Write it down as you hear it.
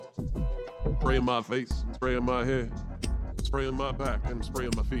Spraying my face, spraying my head, spraying my back, and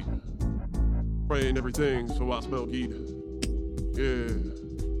spraying my feet. Spraying everything so I smell geek. Yeah,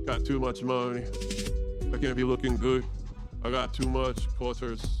 got too much money. I can't be looking good. I got too much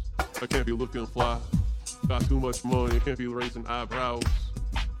quarters. I can't be looking fly. Got too much money. I can't be raising eyebrows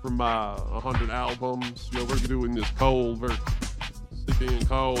from my 100 albums. Yo, we're doing this cold verse. Sticking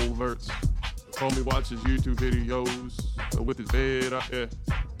cold verse. Homie watches YouTube videos with his head up. Yeah.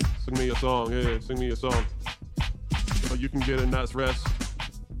 Sing me a song, yeah, sing me a song. So you can get a night's rest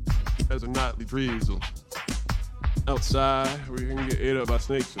as a nightly drizzle. Outside, where you can get ate up by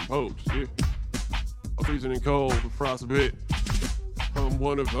snakes and pokes, yeah. I'm freezing and cold with frostbite. I'm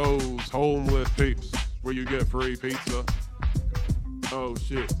one of those homeless peeps where you get free pizza. Oh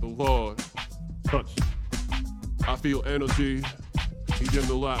shit, the Lord. Touch. I feel energy. He dim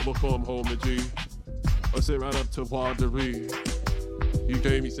the light will come home to G. I sit right up to Watery. You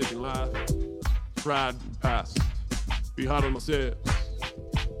gave me second life. Tried and passed. Behind on myself.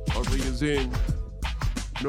 Our is in.